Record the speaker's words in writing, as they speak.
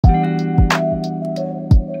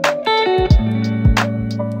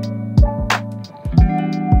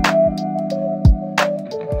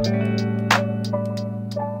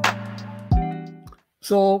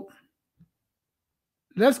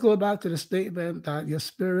let's go back to the statement that your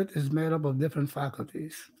spirit is made up of different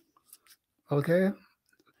faculties. Okay?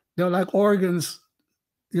 They're like organs,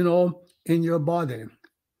 in your body.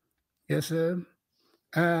 Yes, sir.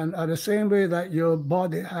 And the same way that your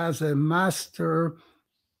body has a master,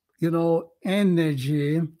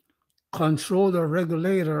 energy controller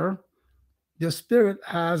regulator, your spirit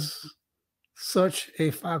has such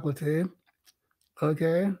a faculty.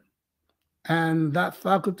 Okay? And that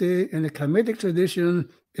faculty in the Kamitic tradition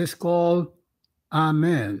is called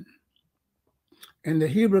Amen. In the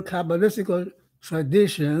Hebrew Kabbalistic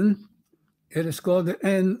tradition, it is called the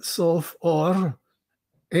En Sof Or,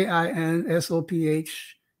 Ainsophaur,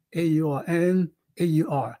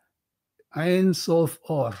 Ein Sof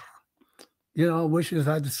Or, which is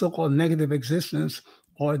like the so-called negative existence,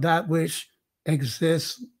 or that which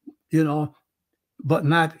exists, but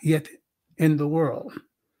not yet in the world.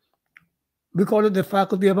 We call it the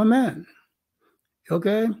faculty of a man.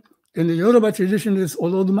 Okay? In the Yoruba tradition, it's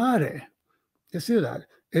Olodumare. You see that?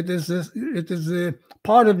 It is the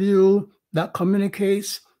part of you that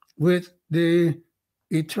communicates with the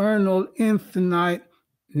eternal, infinite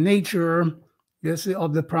nature, you see,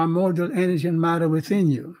 of the primordial energy and matter within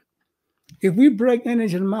you. If we break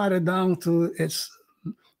energy and matter down to its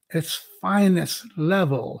finest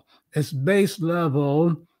level, its base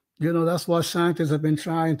level, that's what scientists have been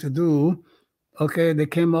trying to do. Okay, they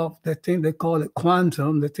came up, the thing they call it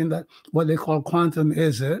quantum, the thing that what they call quantum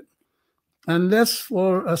is it. And let's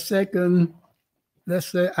for a second, let's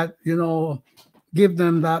say, give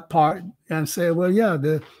them that part and say, well, yeah,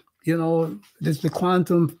 there's the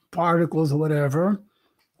quantum particles or whatever.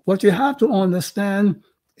 What you have to understand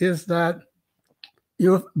is that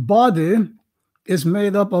your body is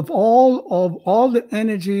made up of all the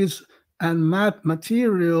energies and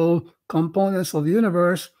material components of the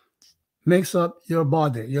universe makes up your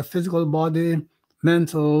body, your physical body,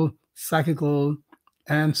 mental, psychical,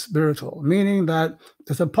 and spiritual, meaning that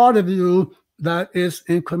there's a part of you that is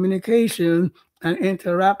in communication and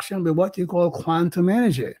interaction with what you call quantum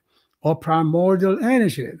energy or primordial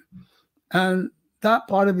energy. And that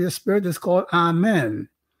part of your spirit is called Amen,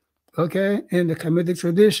 okay, in the Kamitic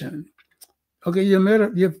tradition. Okay,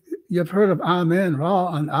 you've heard of Amen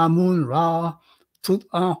Ra and Amun Ra, Tut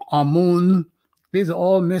Amun. These are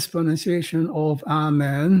all mispronunciation of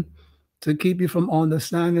Amen to keep you from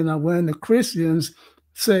understanding that when the Christians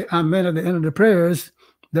say Amen at the end of the prayers,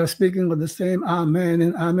 they're speaking of the same Amen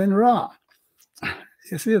and Amen Ra.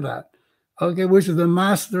 You see that? Okay, which is the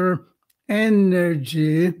master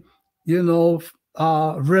energy,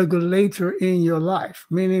 regulator in your life,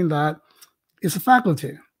 meaning that it's a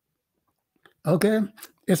faculty. Okay?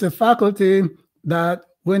 It's a faculty that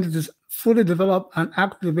when it is fully developed and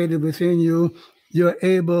activated within you, you're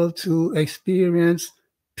able to experience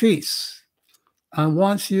peace. And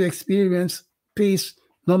once you experience peace,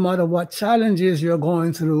 no matter what challenges you're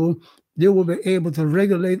going through, you will be able to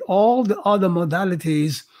regulate all the other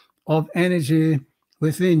modalities of energy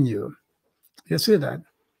within you. You see that?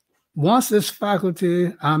 Once this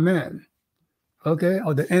faculty, Amen, okay,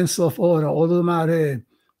 or the Ensof order, Olumare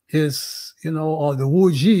is, or the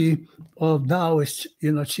Wuji of Taoist,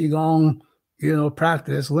 Qigong,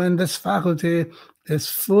 practice, when this faculty is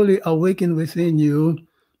fully awakened within you,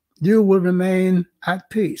 you will remain at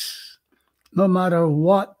peace, no matter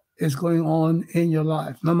what is going on in your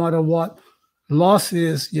life, no matter what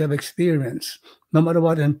losses you have experienced, no matter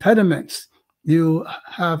what impediments you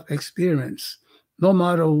have experienced, no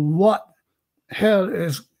matter what hell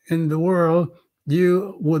is in the world,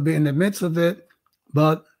 you would be in the midst of it,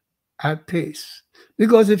 but at peace.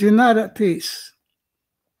 Because if you're not at peace,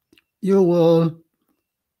 you will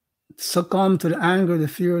succumb to the anger, the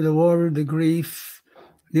fear, the worry, the grief,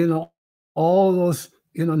 all those,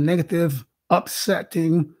 negative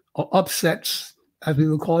upsetting or upsets, as we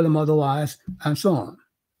would call them otherwise, and so on.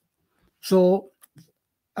 So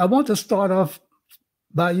I want to start off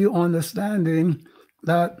by you understanding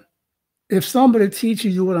that if somebody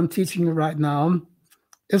teaches you what I'm teaching you right now,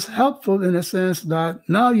 it's helpful in the sense that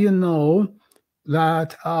now you know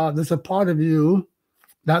that there's a part of you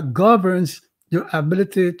that governs your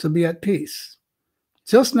ability to be at peace.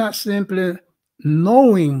 Just not simply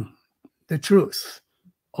knowing the truth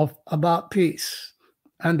about peace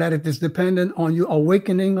and that it is dependent on you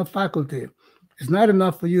awakening a faculty. It's not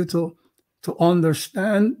enough for you to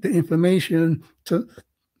understand the information to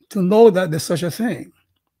know that there's such a thing.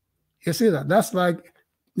 You see that? That's like,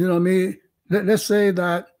 let's say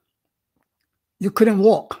that you couldn't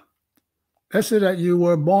walk. Let's say that you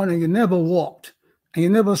were born and you never walked and you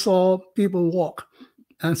never saw people walk.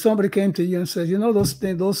 And somebody came to you and said,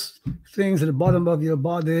 those things at the bottom of your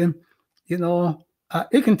body,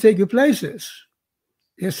 it can take you places.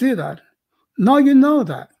 You see that? Now you know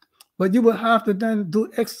that. But you will have to then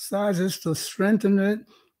do exercises to strengthen it,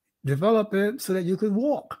 develop it so that you could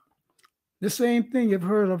walk. The same thing you've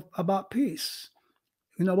heard of about peace.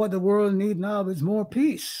 You know what the world needs now is more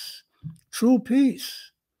peace, true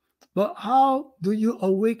peace. But how do you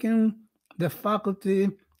awaken the faculty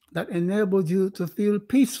that enables you to feel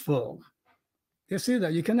peaceful? You see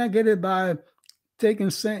that? You cannot get it by taking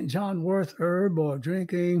St. John wort herb or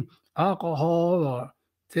drinking alcohol or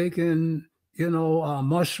taking,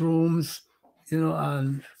 mushrooms,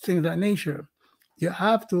 and things of that nature. You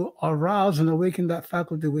have to arouse and awaken that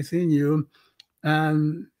faculty within you.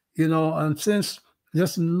 And, and since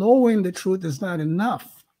just knowing the truth is not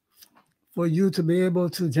enough for you to be able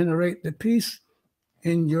to generate the peace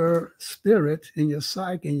in your spirit, in your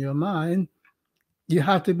psyche, in your mind, you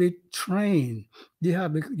have to be trained. You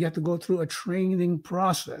have to go through a training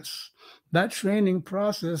process. That training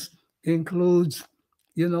process includes,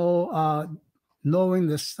 knowing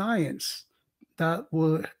the science that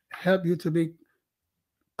will help you to be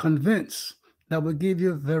convinced, that will give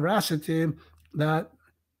you veracity that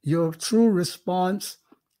your true response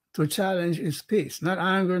to challenge is peace, not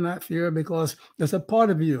anger, not fear, because there's a part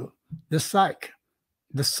of you, the psyche,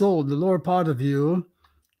 the soul, the lower part of you,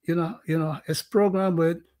 it's programmed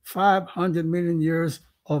with 500 million years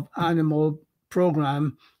of animal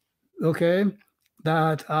program, okay,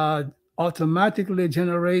 that automatically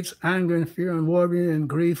generates anger and fear and worry and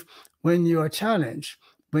grief when you are challenged,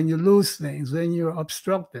 when you lose things, when you're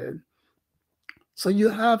obstructed. So you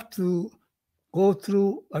have to go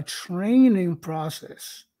through a training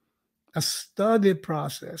process, a study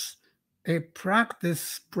process, a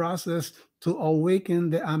practice process to awaken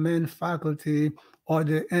the Amen faculty or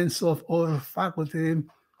the Ensof Or faculty.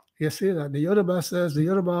 You see that? The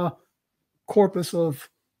Yoruba corpus of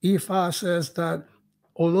Ifa says that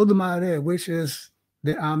Olodumare, which is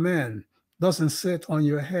the Amen, doesn't sit on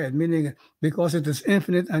your head, meaning because it is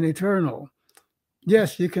infinite and eternal.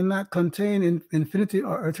 Yes, you cannot contain infinity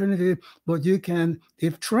or eternity, but you can,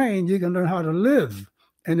 if trained, you can learn how to live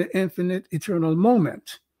in the infinite eternal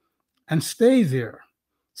moment and stay there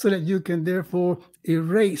so that you can therefore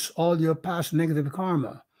erase all your past negative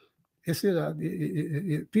karma. You see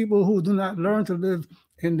that people who do not learn to live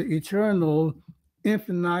in the eternal,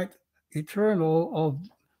 infinite, eternal of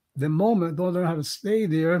the moment, don't learn how to stay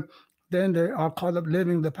there, then they are caught up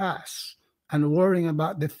living the past and worrying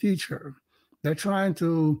about the future. They're trying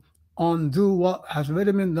to undo what has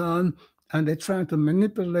already been done, and they're trying to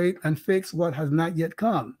manipulate and fix what has not yet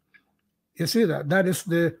come. You see that? That is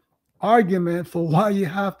the argument for why you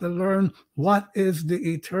have to learn what is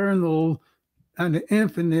the eternal and the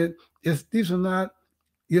infinite. These are not,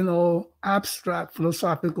 abstract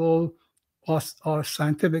philosophical or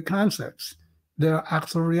scientific concepts. They're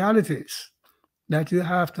actual realities that you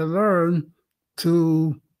have to learn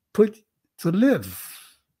to live.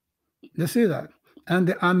 You see that? And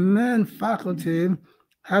the Amen faculty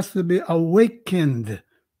has to be awakened.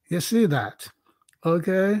 You see that?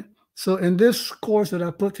 Okay? So in this course that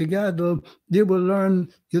I put together, you will learn,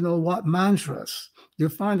 what mantras. You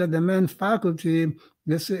find that the Amen faculty,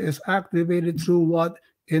 is activated through what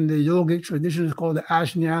in the yogic tradition is called the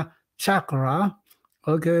Ajna chakra,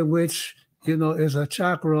 okay, which, is a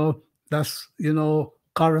chakra that's,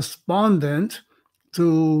 correspondent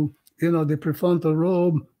to, the prefrontal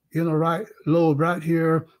lobe, right lobe right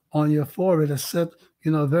here on your forehead, is set,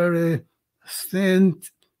 very thin,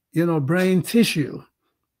 brain tissue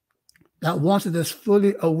that once it is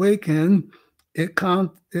fully awakened, it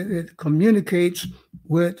communicates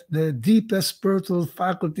with the deepest spiritual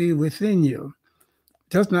faculty within you,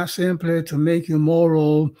 just not simply to make you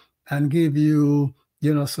moral and give you,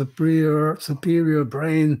 superior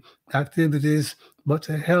brain activities, but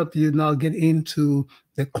to help you now get into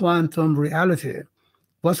the quantum reality.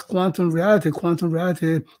 What's quantum reality? Quantum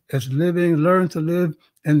reality is learn to live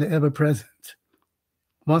in the ever-present.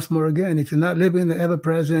 Once more again, if you're not living in the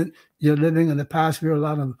ever-present, you're living in the past where a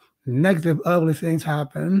lot of negative, ugly things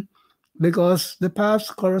happen because the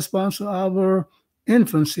past corresponds to our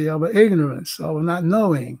infancy, our ignorance, our not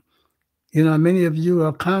knowing. Many of you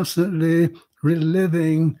are constantly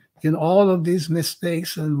reliving all of these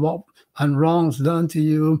mistakes and wrongs done to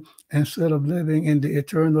you instead of living in the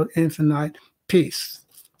eternal, infinite peace,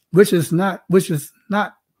 which is not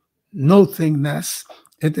nothingness.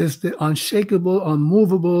 It is the unshakable,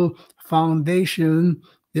 unmovable foundation,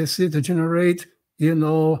 to generate,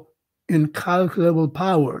 incalculable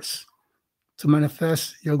powers to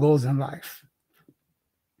manifest your goals in life.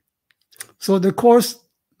 So the course,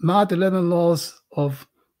 Math 11 Laws of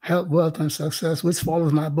health, wealth, and success, which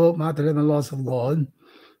follows my book, My 11 Laws of God,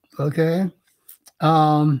 okay,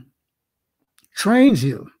 trains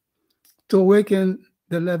you to awaken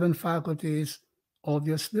the 11 faculties of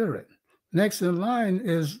your spirit. Next in line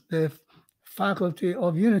is the faculty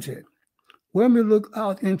of unity. When we look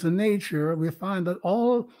out into nature, we find that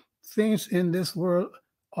all things in this world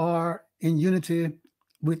are in unity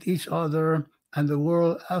with each other and the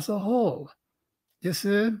world as a whole. You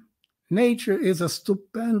see, nature is a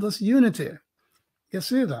stupendous unity. You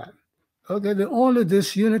see that? Okay, the only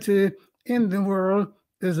disunity in the world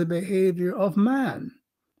is the behavior of man.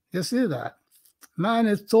 You see that? Man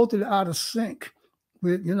is totally out of sync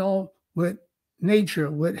with, with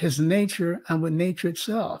nature, with his nature and with nature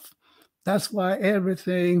itself. That's why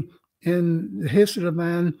everything in the history of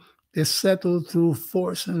man is settled through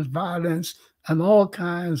force and violence and all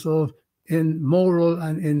kinds of immoral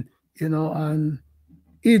and and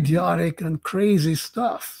idiotic and crazy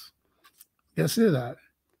stuff. You see that?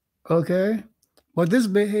 Okay? But this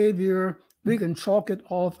behavior, we can chalk it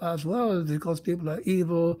off as well because people are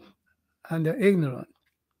evil and they're ignorant.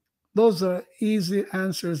 Those are easy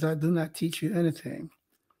answers that do not teach you anything.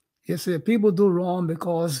 You see, people do wrong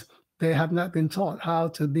because they have not been taught how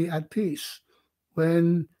to be at peace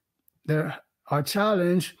when they are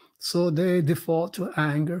challenged, so they default to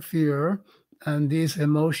anger, fear, and these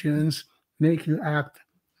emotions make you act,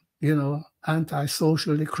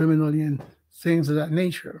 antisocially, criminally, and things of that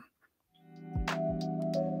nature.